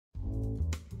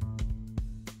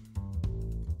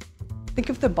Think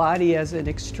of the body as an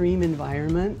extreme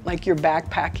environment, like you're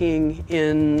backpacking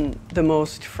in the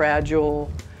most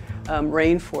fragile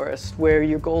rainforest, where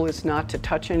your goal is not to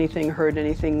touch anything, hurt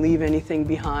anything, leave anything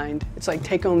behind. It's like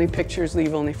take only pictures,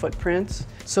 leave only footprints.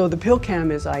 So the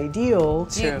PillCam is ideal.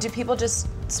 Do people just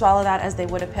swallow that as they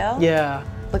would a pill? Yeah.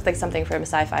 Looks like something from a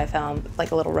sci-fi film,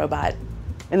 like a little robot.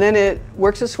 And then it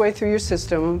works its way through your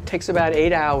system, takes about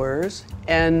 8 hours,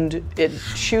 and it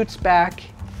shoots back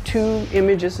 2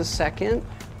 images a second,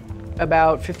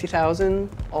 about 50,000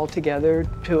 altogether,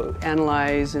 to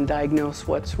analyze and diagnose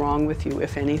what's wrong with you,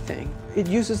 if anything. It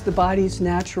uses the body's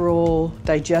natural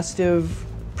digestive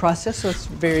process, so it's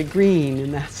very green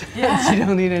in that sense. Yeah. You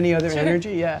don't need any other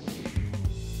energy. Yeah.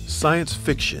 Science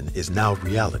fiction is now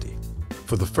reality.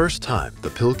 For the first time, the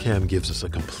PillCam gives us a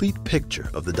complete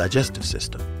picture of the digestive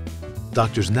system.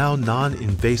 Doctors now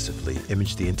non-invasively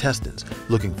image the intestines,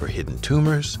 looking for hidden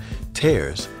tumors,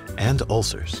 tears, and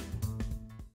ulcers.